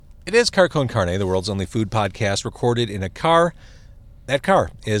It is Car Con Carne, the world's only food podcast recorded in a car. That car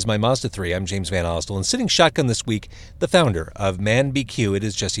is my Mazda 3. I'm James Van Osdell, and sitting shotgun this week, the founder of Man BQ. It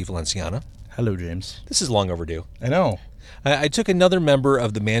is Jesse Valenciana. Hello, James. This is long overdue. I know. I took another member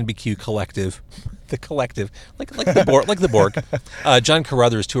of the Man BQ collective, like the Borg, John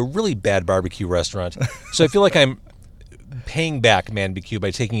Carruthers, to a really bad barbecue restaurant. So I feel like I'm paying back Man BQ by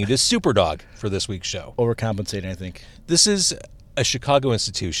taking you to Superdog for this week's show. Overcompensating, I think. This is a Chicago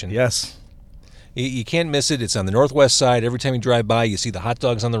institution. Yes. You can't miss it. It's on the northwest side. Every time you drive by, you see the hot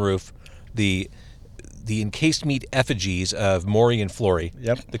dogs on the roof, the encased meat effigies of Maury and Flory,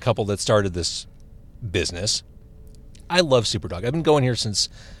 Yep. the couple that started this business. I love Superdog. I've been going here since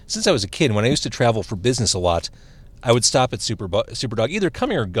I was a kid. When I used to travel for business a lot, I would stop at Superdog, either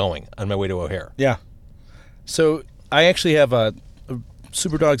coming or going on my way to O'Hare. Yeah. So I actually have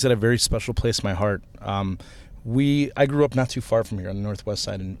Superdog's at a very special place in my heart. I grew up not too far from here on the northwest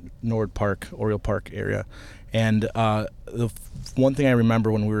side in Norwood Park, Oriole Park area. And the one thing I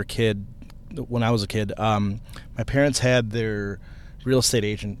remember when I was a kid, my parents had their real estate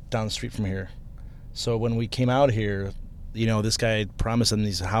agent down the street from here. So when we came out here, this guy promised them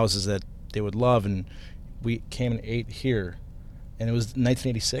these houses that they would love, and we came and ate here. And it was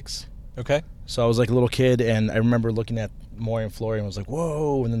 1986. Okay. So I was like a little kid, and I remember looking at Maury and Flory and was like,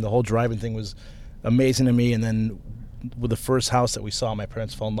 whoa, and then the whole driving thing was amazing to me. And then with the first house that we saw, my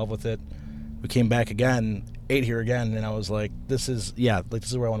parents fell in love with it. We came back again, ate here again, and I was like, this is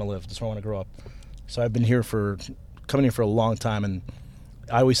where I want to live. This is where I want to grow up. So I've been coming here for a long time, and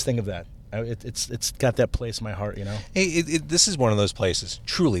I always think of that. It's got that place in my heart, Hey, this is one of those places,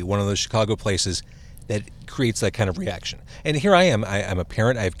 truly one of those Chicago places that creates that kind of reaction. And here I am. I'm a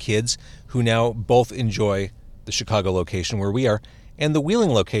parent. I have kids who now both enjoy the Chicago location where we are and the Wheeling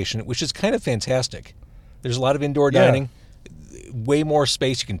location, which is kind of fantastic. There's a lot of indoor dining, way more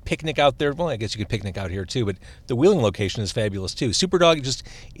space. You can picnic out there. Well, I guess you could picnic out here too, but the Wheeling location is fabulous too. Superdog,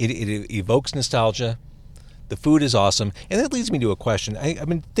 it evokes nostalgia. The food is awesome. And that leads me to a question. I've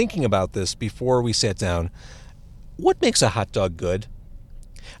been thinking about this before we sat down. What makes a hot dog good?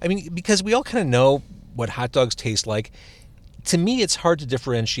 I mean, because we all kind of know what hot dogs taste like. To me, it's hard to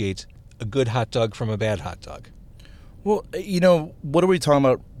differentiate a good hot dog from a bad hot dog. Well, what are we talking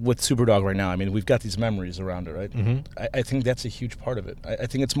about with Superdog right now? I mean, we've got these memories around it, right? Mm-hmm. I think that's a huge part of it. I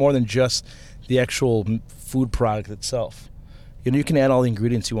think it's more than just the actual food product itself. You can add all the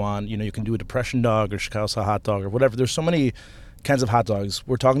ingredients you want. You can do a depression dog or Chicago style hot dog or whatever. There's so many kinds of hot dogs.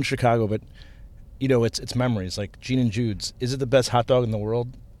 We're talking Chicago, but it's memories. Like Gene and Jude's. Is it the best hot dog in the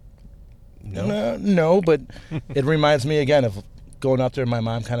world? No, but it reminds me again of going out there and my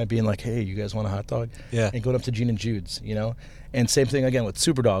mom kind of being like, hey, you guys want a hot dog? Yeah. And going up to Gene and Jude's, And same thing again with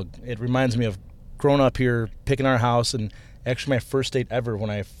Superdog. It reminds me of growing up here, picking our house, and actually my first date ever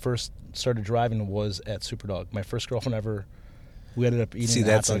when I first started driving was at Superdog. My first girlfriend ever. We ended up eating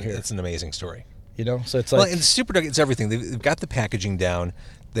a hot dog here. That's an amazing story. So it's like... Well, and Superdog, it's everything. They've got the packaging down.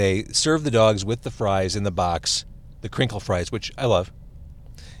 They serve the dogs with the fries in the box, the crinkle fries, which I love.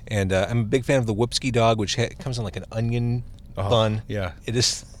 And I'm a big fan of the Whoopski dog, which comes in like an onion bun. Yeah.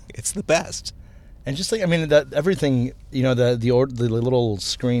 It's the best. And just like, everything, the little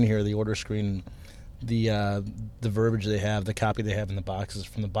screen here, the order screen, the verbiage they have, the copy they have in the boxes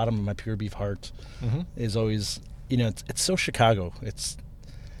from the bottom of my pure beef heart is always... it's so Chicago.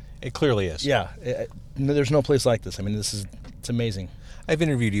 It clearly is. Yeah. There's no place like this. It's amazing. I've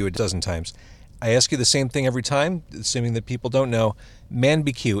interviewed you a dozen times. I ask you the same thing every time, assuming that people don't know. Man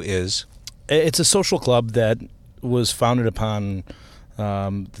BQ is? It's a social club that was founded upon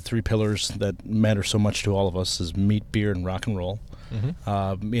the three pillars that matter so much to all of us is meat, beer, and rock and roll.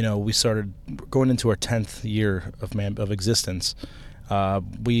 Mm-hmm. We started going into our 10th year of existence.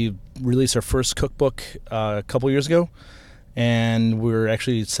 We released our first cookbook a couple years ago, and we're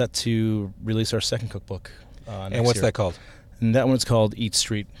actually set to release our second cookbook next And what's year. that called? And that one's called Eat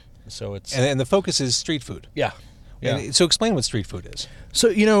Street. So it's and the focus is street food. Yeah. So explain what street food is. So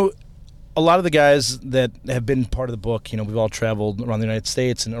a lot of the guys that have been part of the book, we've all traveled around the United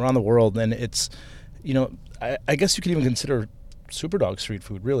States and around the world, and it's, I guess you could even consider Superdog street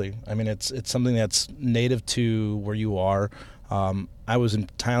food. Really, it's something that's native to where you are. I was in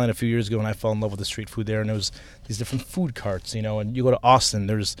Thailand a few years ago and I fell in love with the street food there, and there was these different food carts, and you go to Austin,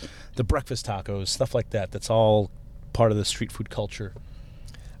 there's the breakfast tacos, stuff like that. That's all part of the street food culture.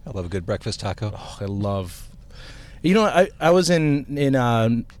 I love a good breakfast taco. Oh, I love. I was in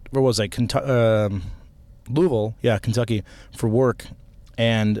where was I? Louisville, Kentucky, for work,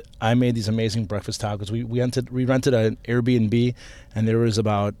 and I made these amazing breakfast tacos. We rented an Airbnb, and there was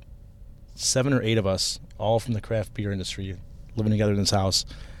about 7 or 8 of us, all from the craft beer industry, living together in this house.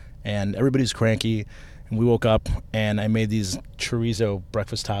 and everybody's cranky. And we woke up, and I made these chorizo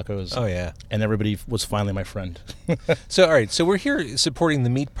breakfast tacos. Oh, yeah. And everybody was finally my friend. So, all right. So we're here supporting the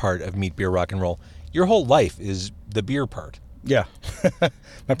meat part of Meat, Beer, Rock and Roll. Your whole life is the beer part. Yeah.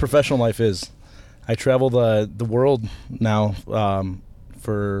 My professional life is. I travel the world now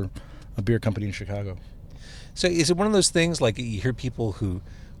for a beer company in Chicago. So is it one of those things like you hear people who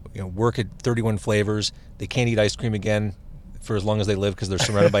work at 31 Flavors, they can't eat ice cream again for as long as they live because they're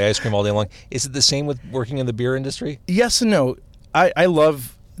surrounded by ice cream all day long? Is it the same with working in the beer industry? Yes and no. I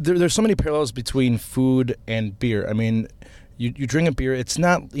love, there's so many parallels between food and beer. I mean, you drink a beer, it's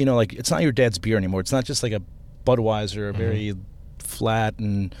not, it's not your dad's beer anymore. It's not just like a Budweiser, a very flat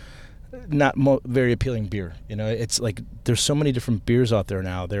and not very appealing beer. It's like there's so many different beers out there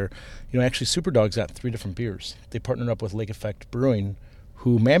now. Actually Superdog's got 3 different beers. They partnered up with Lake Effect Brewing,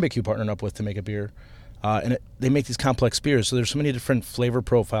 who Mambecue partnered up with to make a beer. And they make these complex beers, so there's so many different flavor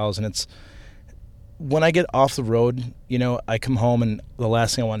profiles, and it's when I get off the road, I come home and the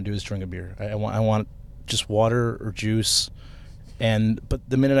last thing I want to do is drink a beer. I want just water or juice, but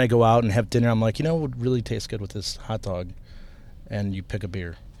the minute I go out and have dinner, I'm like, what would really taste good with this hot dog, and you pick a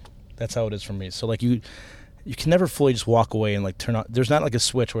beer. That's how it is for me. So like you can never fully just walk away and like turn on. There's not like a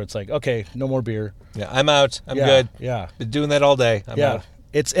switch where it's like, okay, no more beer. Yeah, I'm out. I'm good. Yeah, been doing that all day. I'm out.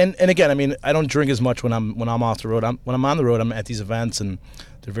 It's and again, I mean, I don't drink as much when I'm off the road. When I'm on the road, I'm at these events and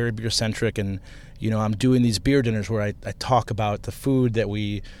they're very beer centric, and I'm doing these beer dinners where I talk about the food that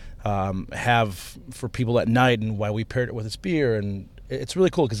we have for people at night and why we paired it with this beer, and it's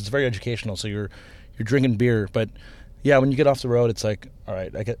really cool because it's very educational. So you're drinking beer, but yeah, when you get off the road, it's like, all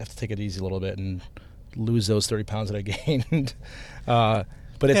right, I have to take it easy a little bit and lose those 30 pounds that I gained. But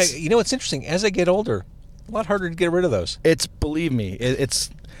it's it's interesting. As I get older, a lot harder to get rid of those. Believe me, it's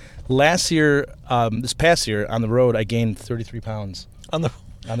last year, this past year on the road, I gained 33 pounds on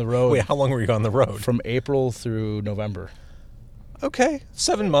the road. Wait, how long were you on the road? From April through November. Okay,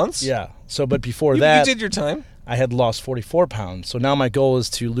 7 months. Yeah. So, but before that, you did your time. I had lost 44 pounds. So now my goal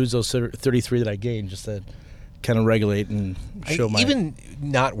is to lose those 33 that I gained, just to kind of regulate and show my. Even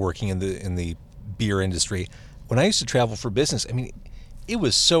not working in the beer industry, when I used to travel for business, I mean, it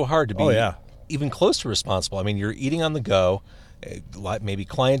was so hard to be even close to responsible. I mean, you're eating on the go, maybe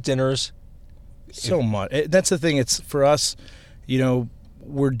client dinners. So much. That's the thing. It's for us,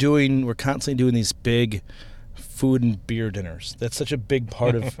 we're constantly doing these big food and beer dinners. That's such a big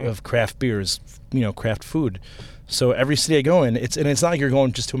part of craft beers, craft food. So every city I go in, it's not like you're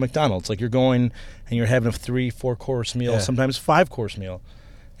going just to a McDonald's. Like you're going and you're having a 3-4 course meal, sometimes 5-course meal,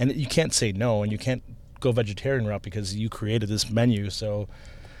 and you can't say no, and you can't go vegetarian route because you created this menu. So,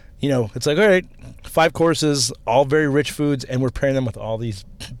 it's like, all right, 5 courses, all very rich foods, and we're pairing them with all these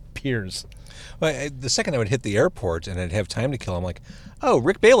beers. Well, the second I would hit the airport and I'd have time to kill, I'm like, oh,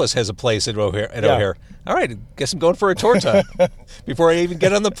 Rick Bayless has a place at O'Hare. All right, guess I'm going for a torta before I even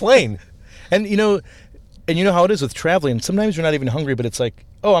get on the plane. And you know how it is with traveling. Sometimes you're not even hungry, but it's like,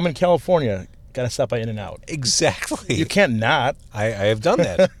 oh, I'm in California. Got to stop by In-N-Out. Exactly. You can't not. I have done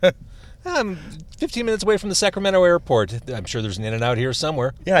that. I'm 15 minutes away from the Sacramento airport. I'm sure there's an In-N-Out here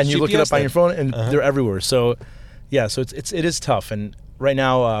somewhere. Yeah, and you look it up on your phone, and they're everywhere. So, yeah, so it is tough. And right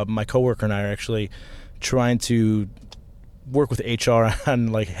now, my coworker and I are actually trying to work with HR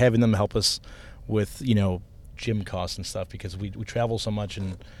on like having them help us with gym costs and stuff because we travel so much,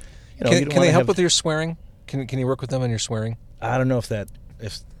 and can they help with your swearing? Can you work with them on your swearing? I don't know if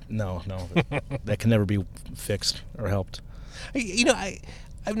no that can never be fixed or helped.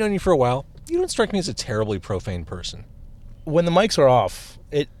 I've known you for a while. You don't strike me as a terribly profane person. When the mics are off,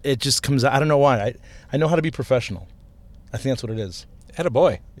 it just comes out. I don't know why. I know how to be professional. I think that's what it is.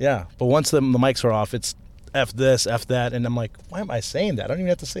 Attaboy. Yeah, but once the mics are off, it's F this, F that, and I'm like, why am I saying that? I don't even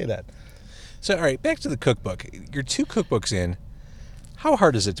have to say that. So, all right, back to the cookbook. You're 2 cookbooks in. How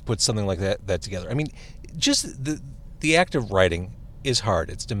hard is it to put something like that together? I mean, just the act of writing is hard.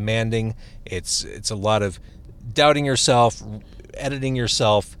 It's demanding. It's a lot of doubting yourself, editing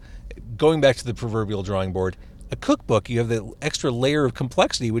yourself, going back to the proverbial drawing board. A cookbook, you have the extra layer of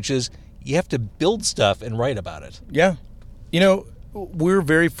complexity, which is you have to build stuff and write about it. Yeah. We're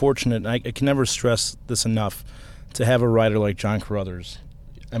very fortunate, and I can never stress this enough, to have a writer like John Carruthers.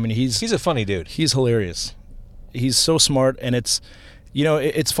 I mean, he's a funny dude. He's hilarious. He's so smart, and it's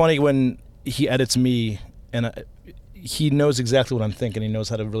funny when he edits me, and he knows exactly what I'm thinking. He knows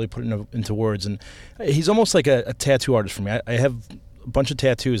how to really put it into words, and he's almost like a tattoo artist for me. I have a bunch of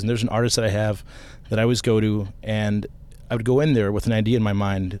tattoos, and there's an artist that I have that I always go to, and I would go in there with an idea in my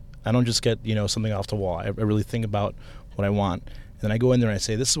mind. I don't just get something off the wall. I really think about what I want, and then I go in there and I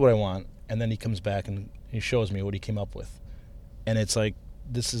say, this is what I want, and then he comes back and he shows me what he came up with, and it's like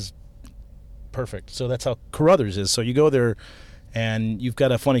this is perfect. So that's how Carruthers is. So you go there, and you've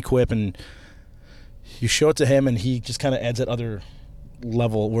got a funny quip, and you show it to him, and he just kind of adds that other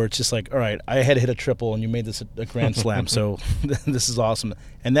level where it's just like, all right, I had to hit a triple, and you made this a grand slam, so this is awesome.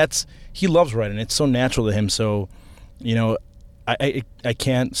 And he loves writing. It's so natural to him. So, I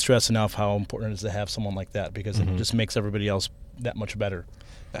can't stress enough how important it is to have someone like that, because it just makes everybody else that much better.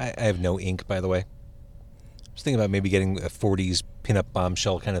 I have no ink, by the way. I was thinking about maybe getting a 40s pinup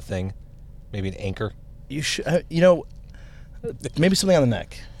bombshell kind of thing. Maybe an anchor. You should, maybe something on the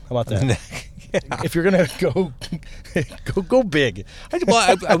neck. How about that? On the neck. Yeah. If you're gonna go big.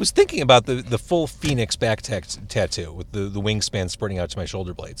 I was thinking about the full phoenix back tattoo with the wingspan spreading out to my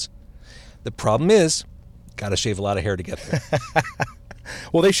shoulder blades. The problem is, got to shave a lot of hair to get there.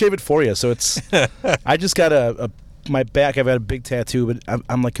 Well, they shave it for you, so it's. I just got my back. I've had a big tattoo, but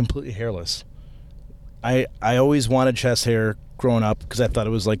I'm like completely hairless. I always wanted chest hair growing up because I thought it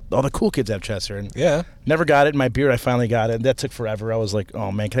was like all the cool kids have chest hair. And yeah. Never got it. In my beard, I finally got it. And that took forever. I was like,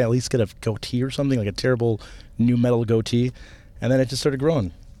 oh man, can I at least get a goatee or something, like a terrible new metal goatee? And then it just started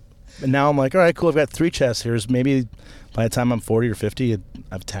growing. And now I'm like, all right, cool. I've got 3 chest hairs. Maybe by the time I'm 40 or 50, I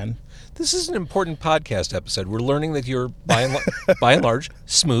have 10. This is an important podcast episode. We're learning that you're by and large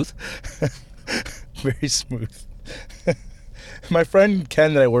smooth. Very smooth. My friend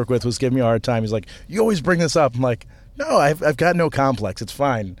Ken that I work with was giving me a hard time. He's like, you always bring this up. I'm like, no, I've got no complex. It's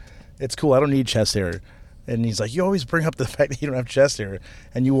fine. It's cool. I don't need chest hair. And he's like, you always bring up the fact that you don't have chest hair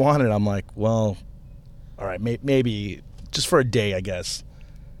and you want it. I'm like, well, all right, maybe just for a day, I guess.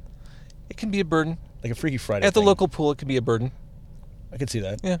 It can be a burden. Like a Freaky Friday At the thing. local pool, it can be a burden. I could see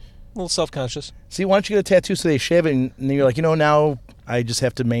that. Yeah, a little self-conscious. See, why don't you get a tattoo so they shave it, and then you're like, now I just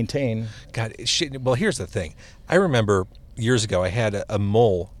have to maintain. God, well, here's the thing. I remember years ago I had a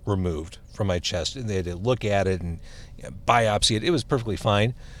mole removed from my chest, and they had to look at it and biopsy it. It was perfectly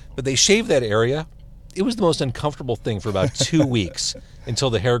fine, but they shaved that area. It was the most uncomfortable thing for about 2 weeks until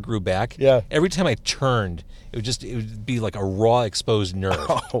the hair grew back. Yeah. Every time I turned, it would be like a raw exposed nerve.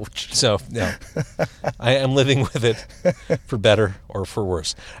 Ouch. So, no, I am living with it for better or for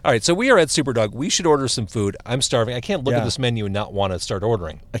worse. All right, so we are at Superdog. We should order some food. I'm starving. I can't look at this menu and not want to start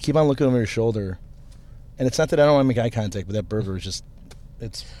ordering. I keep on looking over your shoulder, and it's not that I don't want to make eye contact, but that burger is just,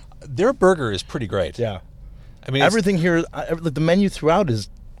 it's. Their burger is pretty great. Yeah. I mean, everything here, the menu throughout is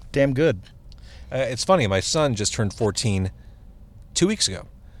damn good. It's funny. My son just turned 14 2 weeks ago,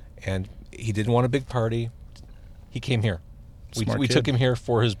 and he didn't want a big party. He came here. We took him here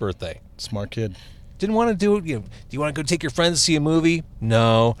for his birthday. Smart kid. Didn't want to do it. Do you want to go take your friends to see a movie?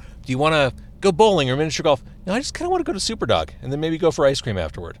 No. Do you want to go bowling or miniature golf? No, I just kind of want to go to Superdog and then maybe go for ice cream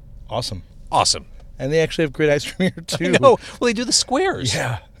afterward. Awesome. And they actually have great ice cream here, too. I know. Well, they do the squares.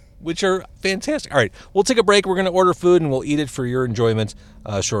 Yeah. Which are fantastic. All right, we'll take a break. We're going to order food, and we'll eat it for your enjoyment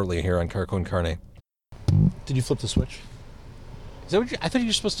shortly here on Car Con Carne. Did you flip the switch? Is that what I thought you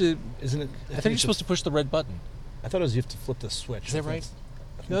were supposed to... Isn't it? I thought you were supposed to push the red button. I thought it was you have to flip the switch. Is that right?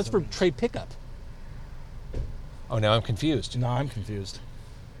 No, that's for tray pickup. Oh, now I'm confused. No, I'm confused.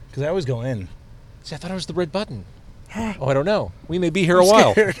 Because I always go in. See, I thought it was the red button. Oh, I don't know. We may be here a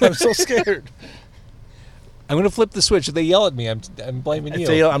while. I'm so scared. I'm going to flip the switch. If they yell at me, I'm blaming you. If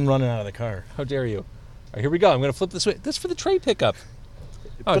they yell, I'm running out of the car. How dare you? All right, here we go. I'm going to flip the switch. That's for the tray pickup.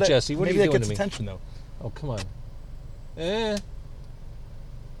 Oh, but Jesse, what are you doing to me? Maybe that gets attention, though. Oh, come on.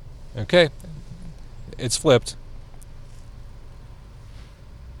 Okay. It's flipped.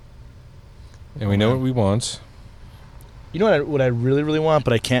 And we know what we want. You know what I really, really want,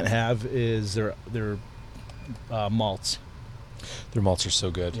 but I can't have is their malts. Their malts are so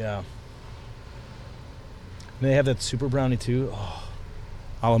good. Yeah. And they have that super brownie, too. Oh,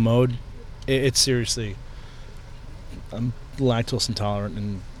 a la mode. It's seriously... I'm lactose intolerant,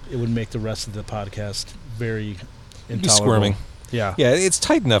 and it would make the rest of the podcast very intolerable. You'd be squirming. Yeah. Yeah, it's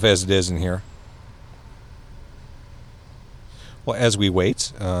tight enough as it is in here. Well, as we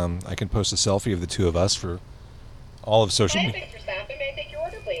wait, I can post a selfie of the two of us for all of social media. Thanks for stopping. May I take your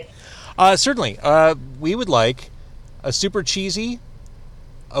order, please? Certainly. We would like a super cheesy,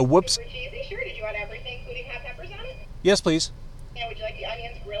 a whoops. Super cheesy? Sure. Did you want everything, including hot peppers on it? Yes, please. And would you like the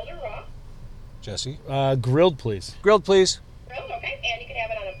onions grilled or raw? Jesse. Grilled, please. Grilled, please. Grilled, okay. And you can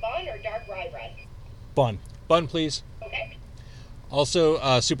have it on a bun or dark rye bread. Bun. Bun, please. Okay.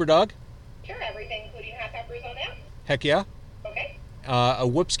 Also, Super Dog. Sure. Everything, including hot peppers on that? Heck yeah. Okay. A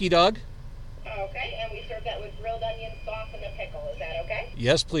whoopski dog. Okay. And we serve that with grilled onion sauce and a pickle. Is that okay?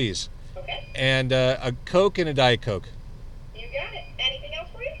 Yes, please. Okay. And a Coke and a Diet Coke. You got it. Anything else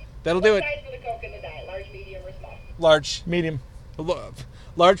for you? That'll do it. What size for the Coke and the Diet? Large, medium, or small? Large. Medium.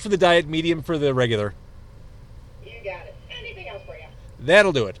 Large for the diet, medium for the regular. You got it. Anything else for you?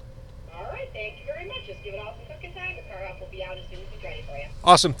 That'll do it. All right, thank you very much. Just give it all some cooking time. The car will be out as soon as it's ready for you.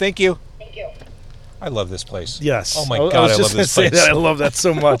 Awesome. Thank you. Thank you. I love this place. Yes. Oh my I God, was I just love gonna this say place. that. I love that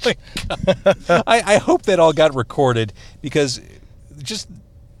so much. I hope that all got recorded because just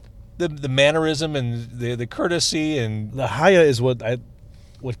the mannerism and the courtesy and The Haya is what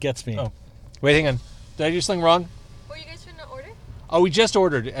gets me. Oh. Wait, hang on. Did I do something wrong? Were you guys trying to order? Oh, we just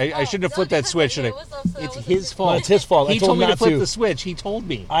ordered. I shouldn't have flipped that switch, should I? It's his fault. No, it's his fault. I He told told me him to not flip to. the switch. He told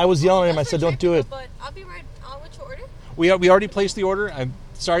me. I was yelling at him. I said, "Don't do it." But I'll be right. What's your order? We already placed the order. I'm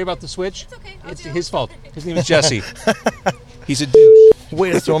sorry about the switch. It's okay. It's I'll do his it. fault. His name is Jesse. He's a douche.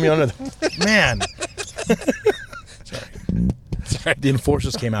 Way to throw me under the man. Sorry. The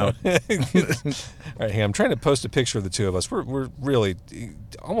enforcers came out. All right, hey, I'm trying to post a picture of the two of us. We're really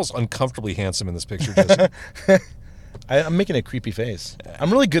almost uncomfortably handsome in this picture, Jesse. I'm making a creepy face.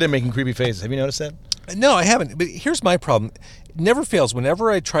 I'm really good at making creepy faces. Have you noticed that? No, I haven't. But here's my problem. It never fails. Whenever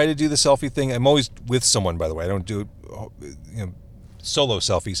I try to do the selfie thing, I'm always with someone, by the way. I don't do solo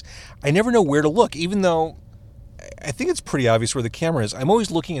selfies. I never know where to look, even though I think it's pretty obvious where the camera is. I'm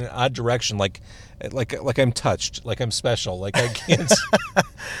always looking in an odd direction, like I'm touched, like I'm special, like I can't.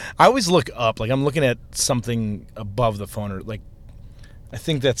 I always look up, like I'm looking at something above the phone, or like I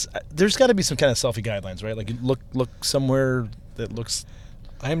think there's got to be some kind of selfie guidelines, right? Like you look somewhere that looks.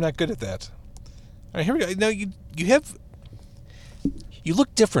 I'm not good at that. All right, here we go. Now you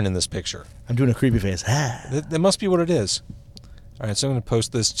look different in this picture. I'm doing a creepy face. That must be what it is. All right, so I'm going to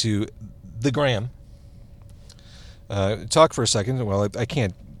post this to the gram. Talk for a second. Well, I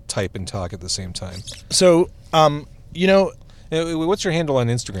can't type and talk at the same time. So, What's your handle on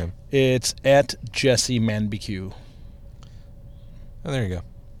Instagram? it's at Jesse ManBQ. Oh, there you go. All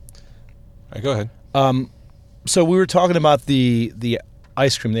right, go ahead. So we were talking about the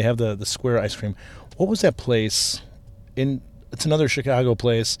ice cream. They have the square ice cream. What was that place? It's another Chicago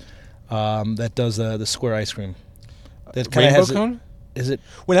place that does the square ice cream. That kinda Rainbow has Cone? Is it?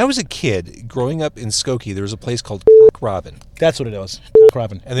 When I was a kid, growing up in Skokie, there was a place called Cock Robin. That's what it was.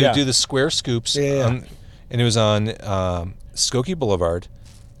 Robin. And they would do the square scoops. Yeah. And it was on Skokie Boulevard.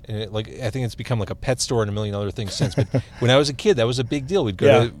 And I think it's become like a pet store and a million other things since. But when I was a kid, that was a big deal. We'd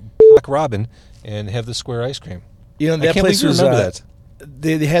go to Cock Robin and have the square ice cream. That I can't place believe you was. remember that.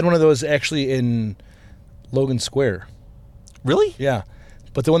 They had one of those actually in Logan Square. Really? Yeah,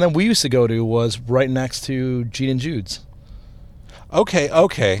 but the one that we used to go to was right next to Gene and Jude's.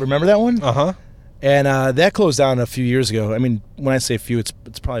 Okay. Remember that one? Uh-huh. And that closed down a few years ago. I mean, when I say few, it's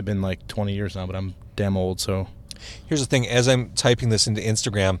probably been like 20 years now, but I'm damn old, so. Here's the thing. As I'm typing this into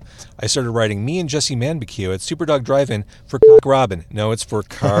Instagram, I started writing me and Jesse ManBQ at Superdog Drive-In for Cock Robin. No, it's for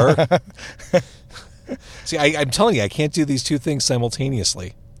car. See, I'm telling you, I can't do these two things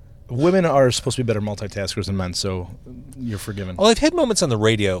simultaneously. Women are supposed to be better multitaskers than men, so you're forgiven. Well, I've had moments on the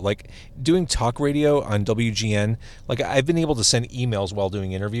radio, like doing talk radio on WGN. Like I've been able to send emails while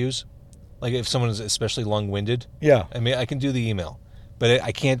doing interviews. Like if someone is especially long-winded, Yeah. I mean, I can do the email, but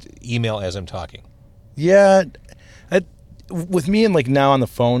I can't email as I'm talking. Yeah. With me and like now on the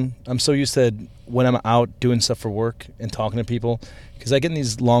phone, I'm so used to when I'm out doing stuff for work and talking to people, because I get in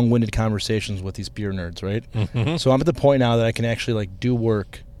these long-winded conversations with these beer nerds, right? Mm-hmm. So I'm at the point now that I can actually like do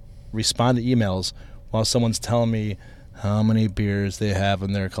work, respond to emails while someone's telling me how many beers they have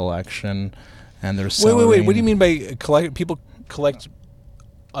in their collection and they're selling. Wait. What do you mean by people collect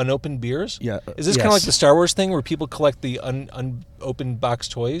unopened beers? Yeah. Is this kind of like the Star Wars thing where people collect the unopened box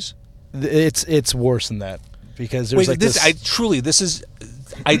toys? It's worse than that, because there's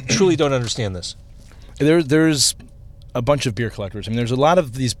I truly don't understand this. There's a bunch of beer collectors. I mean, there's a lot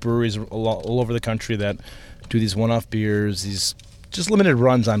of these breweries all over the country that do these one-off beers, these just limited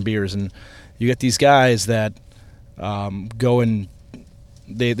runs on beers, and you get these guys that go and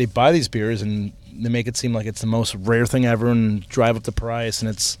they buy these beers and they make it seem like it's the most rare thing ever and drive up the price, and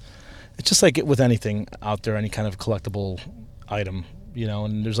it's just like with anything out there, any kind of collectible item,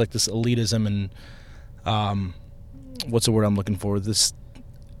 and there's like this elitism and what's the word I'm looking for?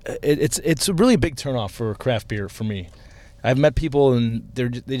 It's a really big turnoff for craft beer for me. I've met people and they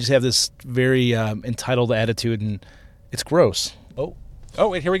just have this very entitled attitude, and it's gross. Oh,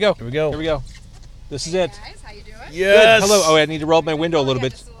 wait, here we go. Here we go. This is it. Guys, how you doing? Yes. Good. Hello. Oh, I need to roll up my window a little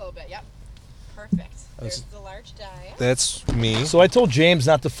bit. Just a little bit. Yep. Perfect. There's the large diet. That's me. So I told James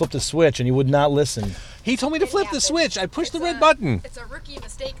not to flip the switch, and he would not listen. He told me to flip the happens. switch. I pushed the It's red a- button. It's a rookie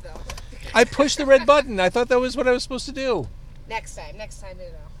mistake, though. I pushed the red button. I thought that was what I was supposed to do. Next time, you know.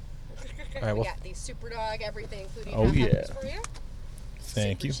 All right, We well, got these Superdog, everything, including Oh, hot yeah. peppers for you.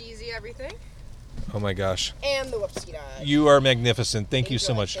 Thank you. Super cheesy, everything. oh my gosh. And the whoopsie dog. You are magnificent. Thank you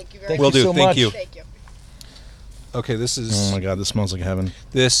so Enjoy. much. Thank you very Thank Will you do. so Thank much. you. Thank you. Okay, this is... Oh my God, this smells like heaven.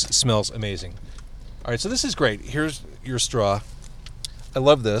 This smells amazing. All right, so this is great. Here's your straw. I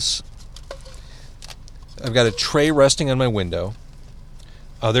love this. I've got a tray resting on my window.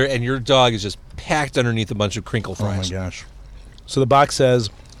 And your dog is just packed underneath a bunch of crinkle fries. Oh my gosh. So the box says,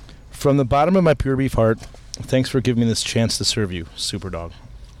 "From the bottom of my pure beef heart, thanks for giving me this chance to serve you, Super Dog."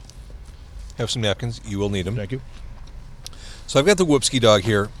 Have some napkins. You will need them. Thank you. So I've got the Whoopski dog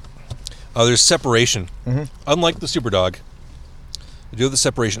here. There's separation. Mm-hmm. Unlike the Super Dog, I do have the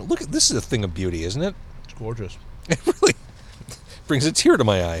separation. Look, this is a thing of beauty, isn't it? It's gorgeous. It really brings a tear to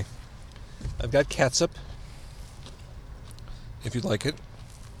my eye. I've got catsup, if you'd like it.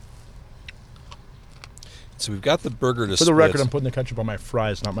 So we've got the burger to For the record, split. I'm putting the ketchup on my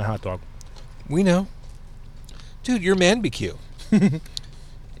fries, not my hot dog. We know. Dude, you're man-BQ.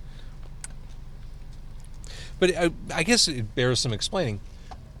 But I guess it bears some explaining.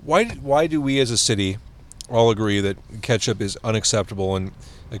 Why do we as a city all agree that ketchup is unacceptable and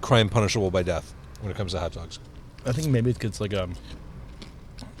a crime punishable by death when it comes to hot dogs? I think maybe it's like a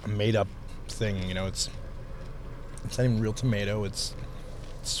made-up thing. You know, it's not even real tomato. It's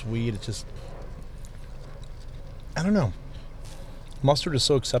sweet. It's just, I don't know. Mustard is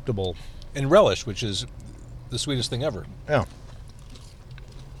so acceptable. And relish, which is the sweetest thing ever. Yeah,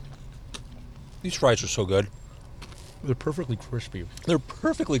 These fries are so good. they're perfectly crispy. They're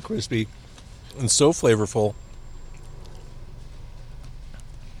perfectly crispy and so flavorful.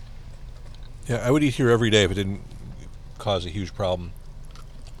 Yeah, I would eat here every day if it didn't cause a huge problem.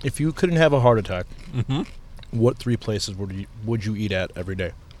 If you couldn't have a heart attack, Mm-hmm. what 3 places would you eat at every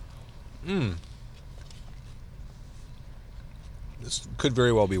day? This could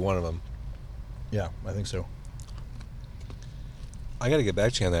very well be one of them. Yeah, I think so. I got to get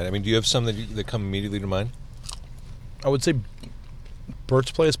back to you on that. I mean, do you have some that come immediately to mind? I would say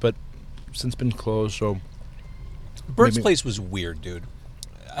Bert's Place, but since been closed, so Bert's Maybe- Place was weird, dude.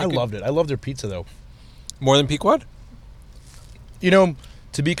 I loved it. I loved their pizza, though. More than Pequod? You know,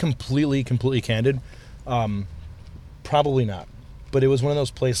 to be completely candid, probably not. But it was one of those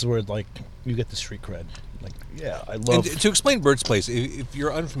places where, like, you get the street cred. Like, yeah, I love... And to explain Bert's Place, if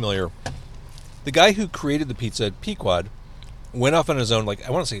you're unfamiliar, the guy who created the pizza at Pequod went off on his own, like,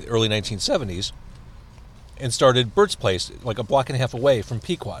 I want to say the early 1970s, and started Bert's Place, like a block and a half away from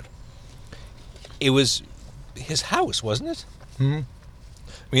Pequod. It was his house, wasn't it? Mhm.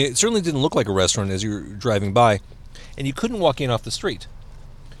 I mean, it certainly didn't look like a restaurant as you were driving by, and you couldn't walk in off the street.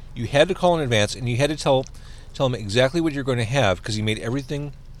 You had to call in advance, and you had to tell him exactly what you're going to have, because he made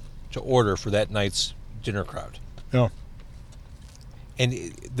everything to order for that night's dinner crowd. No. And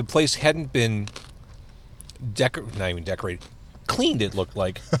the place hadn't been not even decorated, cleaned, it looked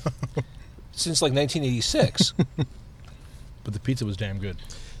like, since like 1986. But the pizza was damn good.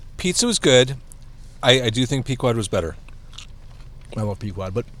 Pizza was good. I do think Pequod was better. I love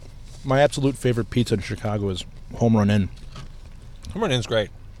Pequod, but my absolute favorite pizza in Chicago is Home Run Inn. Home Run Inn's great.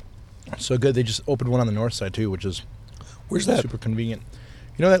 So good, they just opened one on the north side, too, which is Where's that? super convenient.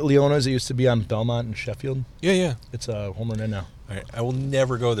 You know that Leona's that used to be on Belmont and Sheffield? Yeah, yeah. It's a Home Run Inn now. All right, I will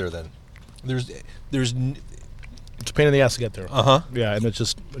never go there then. There's It's a pain in the ass to get there. uh-huh. Yeah, and it's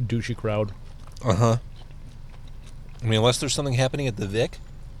just a douchey crowd. Uh-huh. I mean, unless there's something happening at the Vic,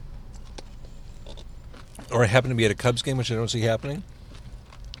 or I happen to be at a Cubs game, which I don't see happening.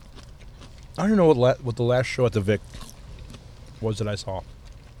 I don't know what the last show at the Vic was that I saw.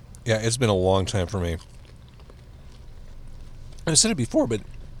 Yeah, it's been a long time for me. I said it before, but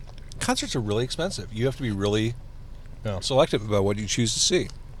concerts are really expensive. You have to be really Yeah. selective about what you choose to see.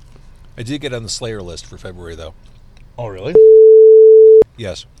 I did get on the Slayer list for February, though. Oh, really?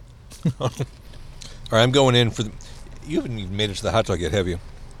 Yes. All right, I'm going in for the... You haven't even made it to the hot dog yet, have you?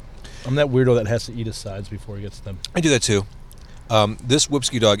 I'm that weirdo that has to eat his sides before he gets to them. I do that, too. This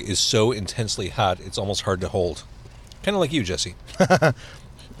Whoopski dog is so intensely hot, it's almost hard to hold. Kind of like you, Jesse.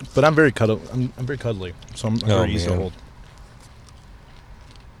 But I'm very cuddly. I'm very cuddly, so I'm Oh, very easy to man. hold.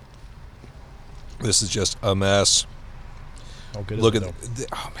 This is just a mess. How good Look is at it,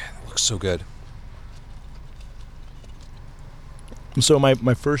 oh man, it looks so good. though? So my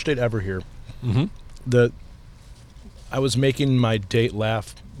first date ever here, Mm-hmm. I was making my date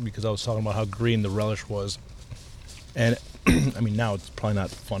laugh because I was talking about how green the relish was. And, I mean, now it's probably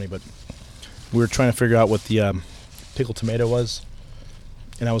not funny, but we were trying to figure out what the pickled tomato was.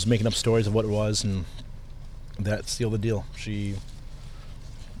 And I was making up stories of what it was, and that sealed the deal.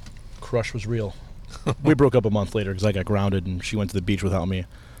 Crush was real. We broke up a month later because I got grounded and she went to the beach without me.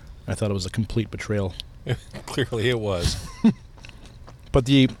 I thought it was a complete betrayal. Clearly it was. But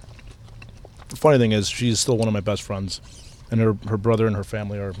the funny thing is, she's still one of my best friends, and her brother and her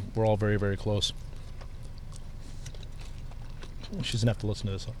family we're all very, very close. She's gonna have to listen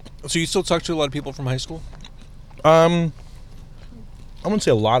to this. So you still talk to a lot of people from high school? I wouldn't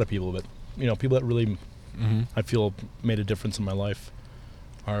say a lot of people, but people that really I feel made a difference in my life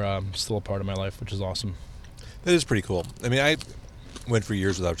are still a part of my life, which is awesome. That is pretty cool. I mean, I went for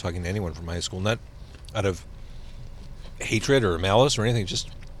years without talking to anyone from high school, not out of hatred or malice or anything, just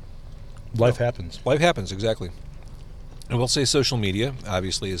Life happens. life happens, exactly. I will say social media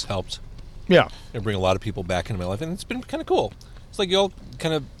obviously has helped Yeah. bring a lot of people back into my life, and it's been kind of cool. It's like you all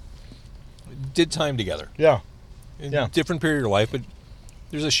kind of did time together. Yeah. In Yeah. different period of your life, but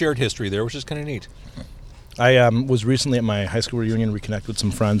there's a shared history there, which is kind of neat. I was recently at my high school reunion, reconnect with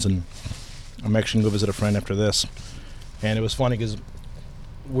some friends, and I'm actually going to go visit a friend after this. And it was funny because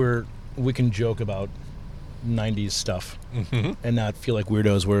we can joke about 90s stuff and not feel like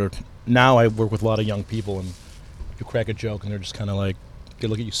weirdos. Where now I work with a lot of young people, and you crack a joke, and they're just kind of like, they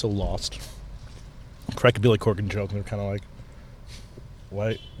look at you so lost. Crack a Billy Corgan joke, and they're kind of like,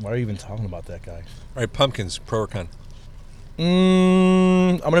 why are you even talking about that guy? All right, pumpkins, pro or con?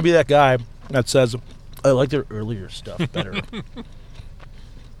 I'm going to be that guy that says, I like their earlier stuff better.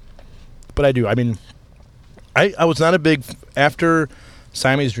 But I do. I mean, I was not a big... After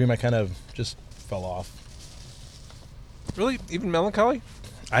Siamese Dream, I kind of just fell off. Really? Even Melancholy?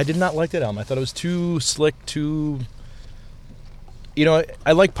 I did not like that album. I thought it was too slick, too...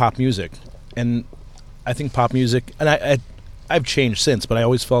 I like pop music. And I think pop music... And I've changed since, but I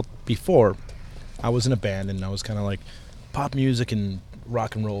always felt before I was in a band, and I was kind of like, pop music and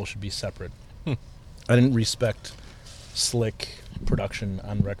rock and roll should be separate. I didn't respect slick production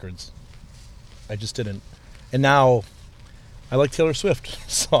on records. I just didn't. And now I like Taylor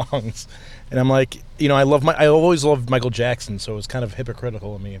Swift songs. And I'm like, I always loved Michael Jackson, so it was kind of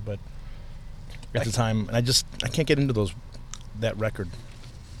hypocritical of me, but at the time, and I can't get into that record.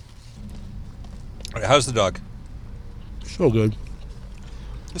 All right, how's the dog? So good.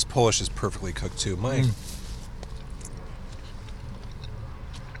 This Polish is perfectly cooked too. My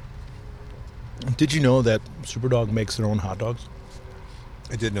Did you know that Superdog makes their own hot dogs?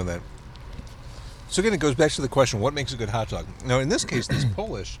 I did know that. So again, it goes back to the question, what makes a good hot dog? Now, in this case, this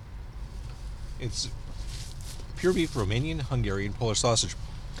Polish, it's pure beef, Romanian, Hungarian, Polish sausage.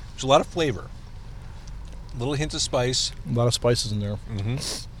 There's a lot of flavor. A little hint of spice. A lot of spices in there.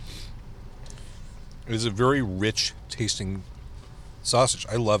 It is a very rich tasting sausage.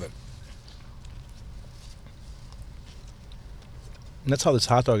 I love it. And that's how this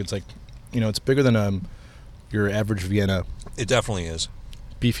hot dog, it's like, it's bigger than your average Vienna, It definitely is.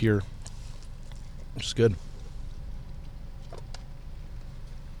 beefier, which is good.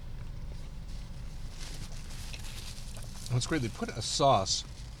 That's great. They put a sauce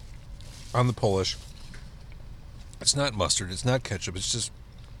on the Polish. It's not mustard. It's not ketchup. It's just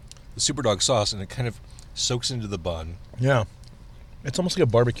the Superdog sauce, and it kind of soaks into the bun. Yeah. It's almost like a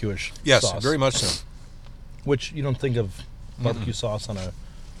barbecue-ish Yes, sauce. very much so. Which you don't think of barbecue sauce on a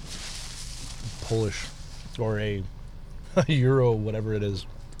Polish or a Euro, whatever it is.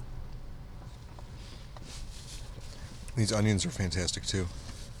 These onions are fantastic, too.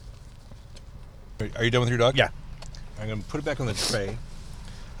 Are you done with your dog? Yeah. I'm going to put it back on the tray.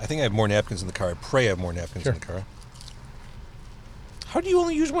 I think I have more napkins in the car. I pray I have more napkins in the car. How do you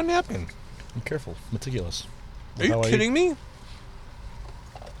only use one napkin? I'm careful. Meticulous. Are you kidding me?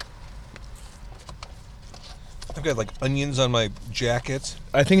 I've got, onions on my jacket.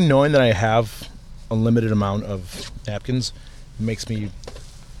 I think knowing that I have a limited amount of napkins makes me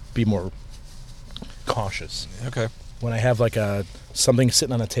be more cautious. Okay. When I have, something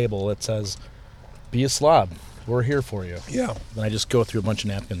sitting on a table that says, be a slob. We're here for you. Yeah. Then I just go through a bunch of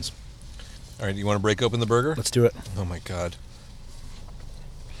napkins. All right, you want to break open the burger? Let's do it. Oh, my God.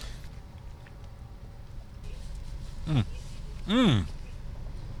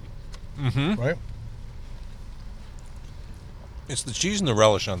 Right? It's the cheese and the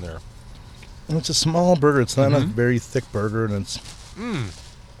relish on there. And it's a small burger. It's not a very thick burger, and it's...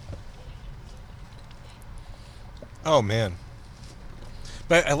 Oh, man.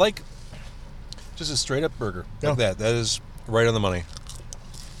 But I like just a straight-up burger like that. That is right on the money.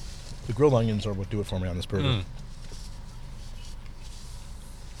 The grilled onions are what do it for me on this burger.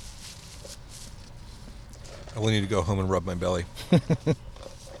 I will need to go home and rub my belly. All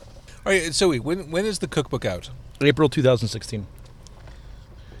right, so when is the cookbook out? April 2016.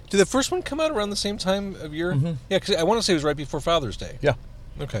 Did the first one come out around the same time of year? Yeah, because I want to say it was right before Father's Day. Yeah.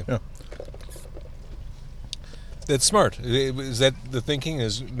 Okay. Yeah. That's smart. Is that the thinking,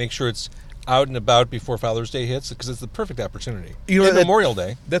 is make sure it's out and about before Father's Day hits? Because it's the perfect opportunity. And Memorial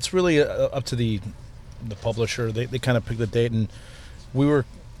Day. That's really up to the publisher. They kind of pick the date, and we were,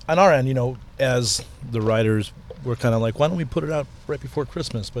 on our end, as the writers, we're kind of like, why don't we put it out right before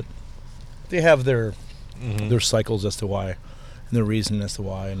Christmas? But they have their cycles as to why, and their reason as to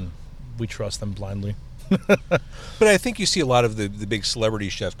why, and we trust them blindly. But I think you see a lot of the big celebrity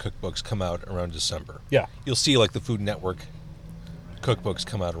chef cookbooks come out around December. Yeah. You'll see like the Food Network cookbooks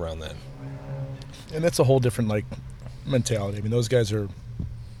come out around then. And that's a whole different like mentality. I mean, those guys are,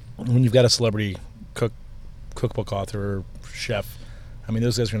 when you've got a celebrity cookbook author or chef, I mean,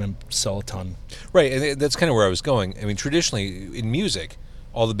 those guys are going to sell a ton. Right, and that's kind of where I was going. I mean, traditionally in music,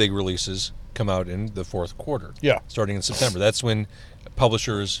 all the big releases come out in the fourth quarter. Yeah. Starting in September. That's when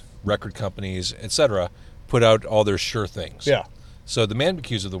publishers, record companies, etc., put out all their sure things. Yeah. So the Man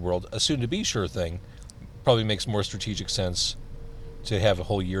BQs of the world, a soon-to-be sure thing, probably makes more strategic sense to have a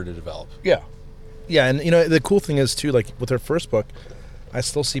whole year to develop. Yeah. Yeah, and the cool thing is too, like with their first book, I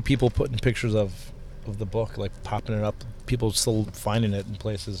still see people putting pictures of the book, like popping it up. People still finding it in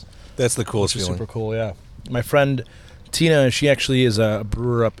places. That's the coolest Which is feeling. super cool, yeah. My friend Tina, she actually is a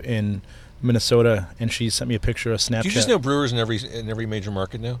brewer up in Minnesota, and she sent me a picture of Snapchat. Do you just know brewers in every major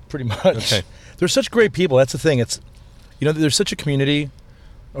market now? Pretty much. Okay. They're such great people. That's the thing. It's there's such a community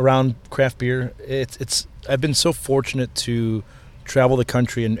around craft beer. It's I've been so fortunate to travel the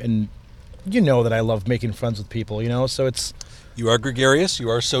country and that I love making friends with people, so it's You are gregarious, you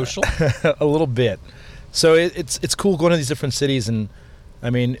are social. a little bit. So it's cool going to these different cities, and I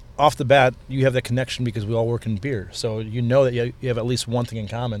mean, off the bat, you have that connection because we all work in beer. So that you have at least one thing in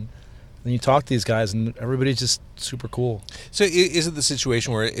common. Then you talk to these guys, and everybody's just super cool. So is it the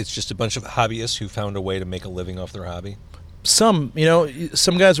situation where it's just a bunch of hobbyists who found a way to make a living off their hobby? Some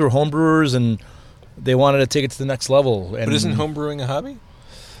guys were homebrewers, and they wanted to take it to the next level. And But isn't homebrewing a hobby?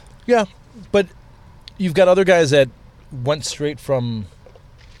 Yeah, but you've got other guys that went straight from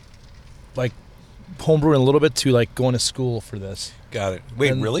like homebrewing a little bit to like going to school for this. Got it.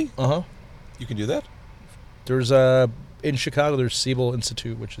 Wait, And- really? Uh-huh. You can do that? There's in Chicago, there's Siebel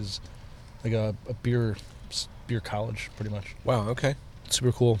Institute, which is like a beer college, pretty much. Wow, okay.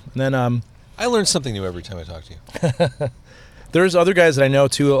 Super cool. And then I learn something new every time I talk to you. there's other guys that I know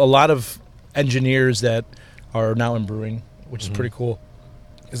too. A lot of engineers that are now in brewing, which is pretty cool,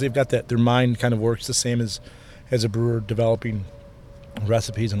 because they've got that. Their mind kind of works the same as a brewer, developing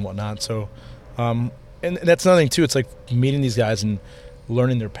recipes and whatnot. So, and that's another thing too. It's like meeting these guys and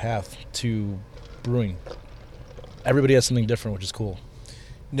learning their path to brewing. Everybody has something different, which is cool.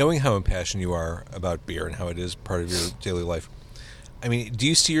 Knowing how impassioned you are about beer and how it is part of your daily life, I mean, do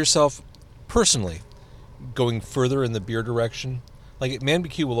you see yourself personally going further in the beer direction? Like, Man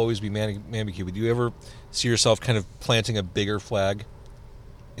BQ will always be Man BQ, but do you ever see yourself kind of planting a bigger flag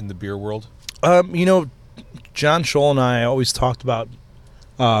in the beer world? John Scholl and I always talked about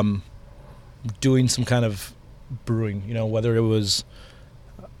doing some kind of brewing, whether it was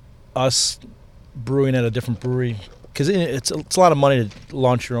us brewing at a different brewery, because it's a lot of money to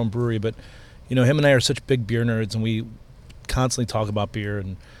launch your own brewery, but him and I are such big beer nerds, and we constantly talk about beer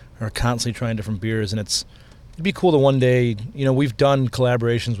and are constantly trying different beers, and it'd be cool to one day, we've done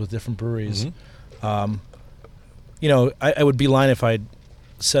collaborations with different breweries. I would be lying if I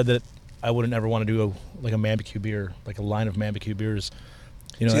said that I wouldn't ever want to do a Man BQ beer, like a line of Man BQ beers.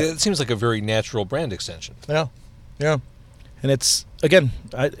 See, it seems like a very natural brand extension. Yeah, and it's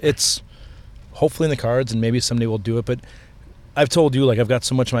it's hopefully in the cards, and maybe someday we'll do it. But I've told you, like, I've got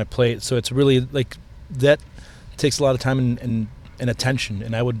so much on my plate, so it's really like that takes a lot of time and attention,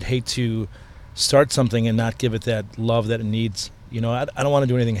 and I would hate to start something and not give it that love that it needs. I don't want to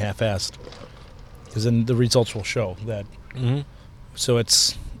do anything half-assed, because then the results will show that. Mm-hmm. So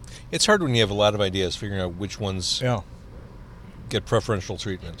it's hard when you have a lot of ideas, figuring out which ones get preferential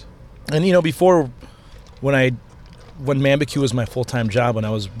treatment. And before, when Man BQ was my full-time job, when I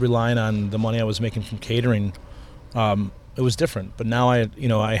was relying on the money I was making from catering, it was different. But now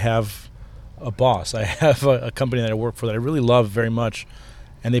I have a boss. I have a company that I work for that I really love very much,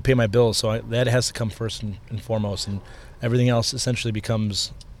 and they pay my bills. So that has to come first and foremost, and everything else essentially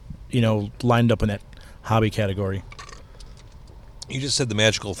becomes, lined up in that hobby category. You just said the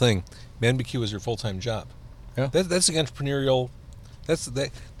magical thing. Man BQ is your full-time job. Yeah. That's the entrepreneurial.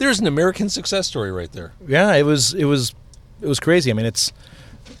 There's an American success story right there. Yeah, it was crazy. I mean,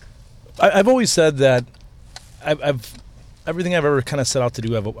 I've always said that I've everything I've ever kind of set out to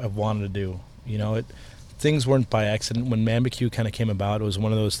do, I've wanted to do. Things weren't by accident. When Man BQ kind of came about, it was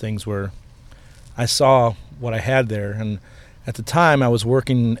one of those things where I saw what I had there, and at the time I was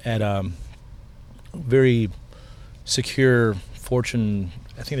working at a very secure Fortune.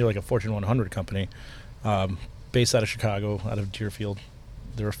 I think they're like a Fortune 100 company, based out of Chicago, out of Deerfield.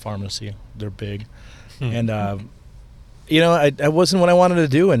 They're a pharmacy. They're big. And, I wasn't what I wanted to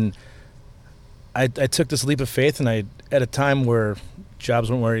do. And I took this leap of faith, and at a time where jobs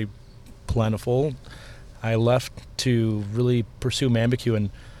weren't very plentiful, I left to really pursue Mambecue. And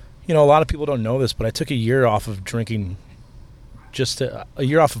a lot of people don't know this, but I took a year off of drinking, just a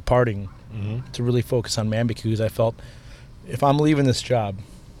year off of partying, to really focus on Mambecue, because I felt if I'm leaving this job,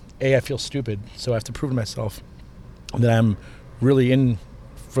 I feel stupid, so I have to prove to myself that I'm really in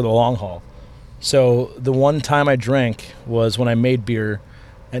for the long haul. So the one time I drank was when I made beer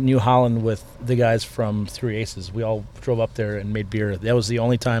at New Holland with the guys from Three Aces. We all drove up there and made beer. That was the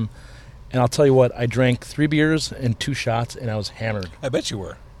only time. And I'll tell you what, I drank 3 beers and 2 shots, and I was hammered. I bet you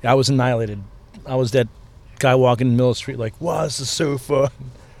were. I was annihilated. I was that guy walking in the middle of the street like, wow, this is so fun.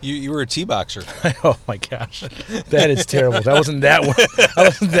 You were a T-boxer. Oh, my gosh. That is terrible. That wasn't that one. That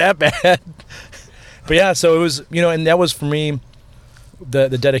wasn't that bad. But, yeah, so it was, and that was for me the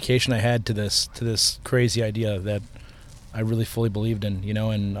dedication I had to this crazy idea that I really fully believed in,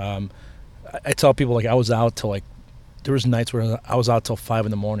 and I tell people, like, I was out till, like, there was nights where I was out till 5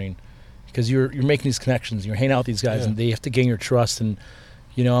 in the morning because you're making these connections, you're hanging out with these guys, and they have to gain your trust. And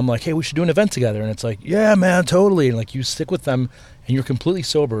I'm like, hey, we should do an event together, and it's like, yeah, man, totally. And like, you stick with them, and you're completely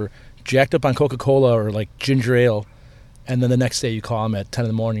sober, jacked up on Coca-Cola or like ginger ale, and then the next day you call them at 10 in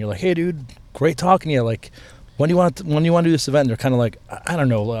the morning. You're like, hey, dude, great talking to you. Like, when do you want to do this event? And they're kind of like, I don't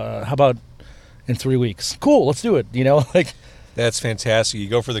know, how about in 3 weeks? Cool, let's do it. Like, that's fantastic. You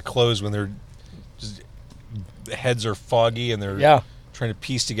go for the close when their heads are foggy and they're trying to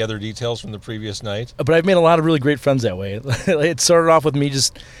piece together details from the previous night. But I've made a lot of really great friends that way. It started off with me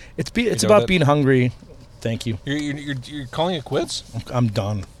it's about being hungry. Thank you. You're calling it quits? I'm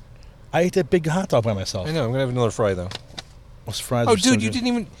done. I ate that big hot dog by myself. I know. I'm gonna have another fry though. Those fries. Oh, are dude, so you good. didn't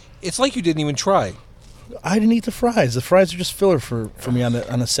even. It's like you didn't even try. I didn't eat the fries. The fries are just filler for me on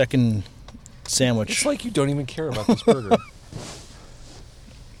the second sandwich. It's like you don't even care about this burger.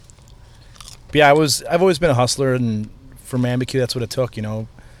 But yeah, I've always been a hustler, and for Mambecue, that's what it took,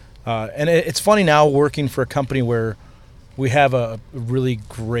 And it's funny now working for a company where we have a really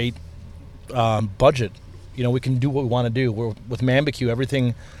great budget. We can do what we want to do. With Mambecue,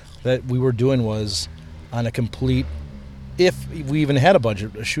 everything that we were doing was on a complete, if we even had a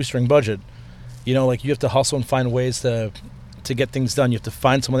budget, a shoestring budget. Like, you have to hustle and find ways to get things done. You have to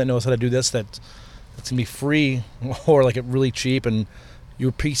find someone that knows how to do this that's going to be free or like it really cheap, and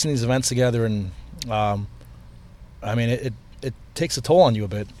you're piecing these events together, and it takes a toll on you a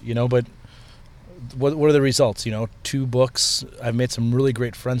bit, but what are the results? 2 books. I've made some really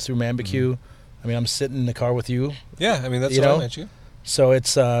great friends through Mambecue. I'm sitting in the car with you. Yeah, that's how I met you. So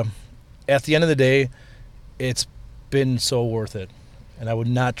it's at the end of the day, it's been so worth it, and I would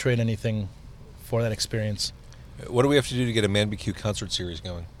not trade anything for that experience. What do we have to do to get a Mambecue concert series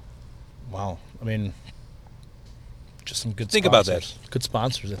going? Wow, just some good. Think sponsors. about that. Good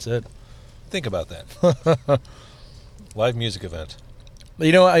sponsors. That's it. Think about that. Live music event.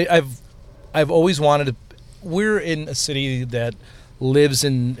 I've always wanted to. We're in a city that lives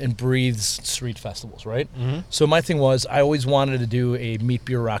and breathes street festivals, right? Mm-hmm. So my thing was, I always wanted to do a meat,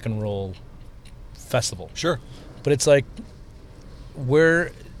 beer, rock and roll festival. Sure. But it's like,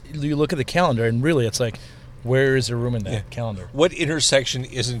 where you look at the calendar, and really, it's like, where is there room in that calendar? What intersection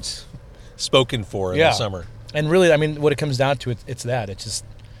isn't spoken for in the summer? And really, what it comes down to, it's that. It's just,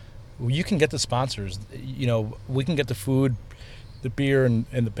 you can get the sponsors. We can get the food, the beer, and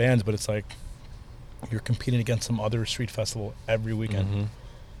the bands, but it's like, you're competing against some other street festival every weekend. Mm-hmm.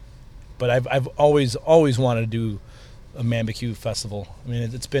 But I've always wanted to do a Mambecue festival.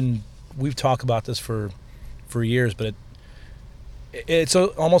 It's been, we've talked about this for years, but it's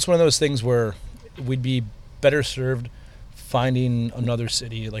almost one of those things where we'd be better served finding another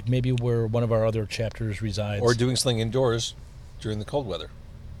city, like maybe where one of our other chapters resides. Or doing something indoors during the cold weather.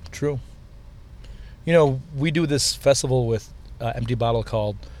 True. We do this festival with Empty Bottle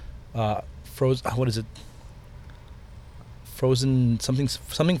called what is it?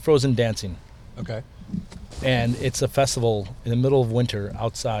 Something Frozen Dancing. Okay. And it's a festival in the middle of winter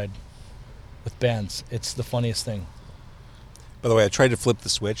outside with bands. It's the funniest thing. By the way, I tried to flip the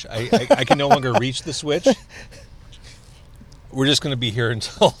switch. I can no longer reach the switch. We're just going to be here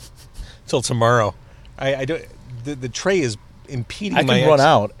until tomorrow. I don't. The tray is impeding my. I can run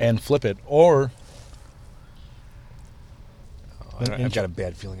out and flip it, or. I've got a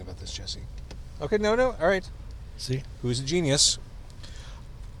bad feeling about this, Jesse. Okay, no, all right. See? Who's a genius?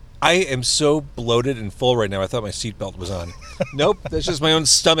 I am so bloated and full right now, I thought my seatbelt was on. Nope, that's just my own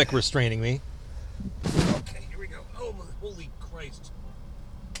stomach restraining me. Okay, here we go. Oh, holy Christ.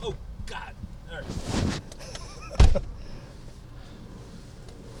 Oh, God. All right.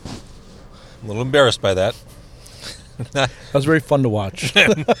 I'm a little embarrassed by that. That was very fun to watch.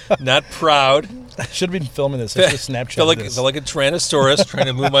 Not proud. Should have been filming this. I should have Snapchatted Felt this. like a Tyrannosaurus trying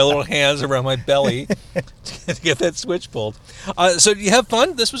to move my little hands around my belly to get that switch pulled. So you have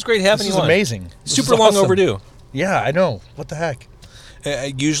fun? This was great having This you is on. amazing. This Super is long awesome. overdue. Yeah, I know. What the heck?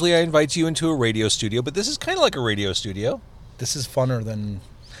 Usually I invite you into a radio studio, but this is kind of like a radio studio. This is funner than...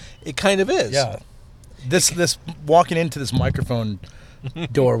 It kind of is. Yeah. This walking into this microphone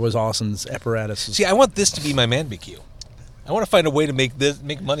door was awesome. This apparatus is... See, I want this to be my man BQ. I want to find a way to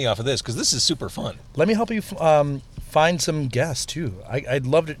make money off of this because this is super fun. Let me help you find some guests, too. I'd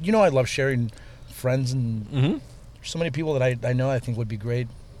love to... You know I love sharing friends, and there's so many people that I know I think would be great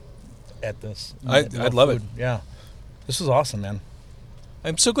at this. I'd love it. Yeah. This was awesome, man.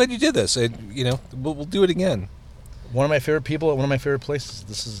 I'm so glad you did this. We'll do it again. One of my favorite people at one of my favorite places.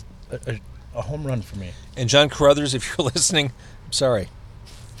 This is a home run for me. And John Carruthers, if you're listening, I'm sorry.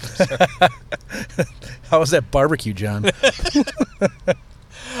 How was that barbecue, John?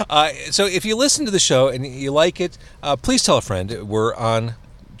 So if you listen to the show and you like it, please tell a friend. We're on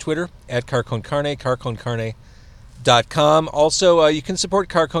Twitter at Carcon Carne, carconcarne.com. Also, you can support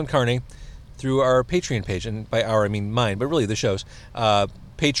Carcon Carne through our Patreon page. And by our, I mean mine, but really the show's.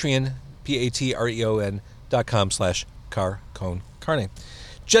 Patreon, patreon.com/Carcon Carne.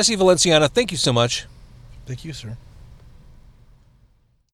 Jesse Valenciano, thank you so much. Thank you, sir.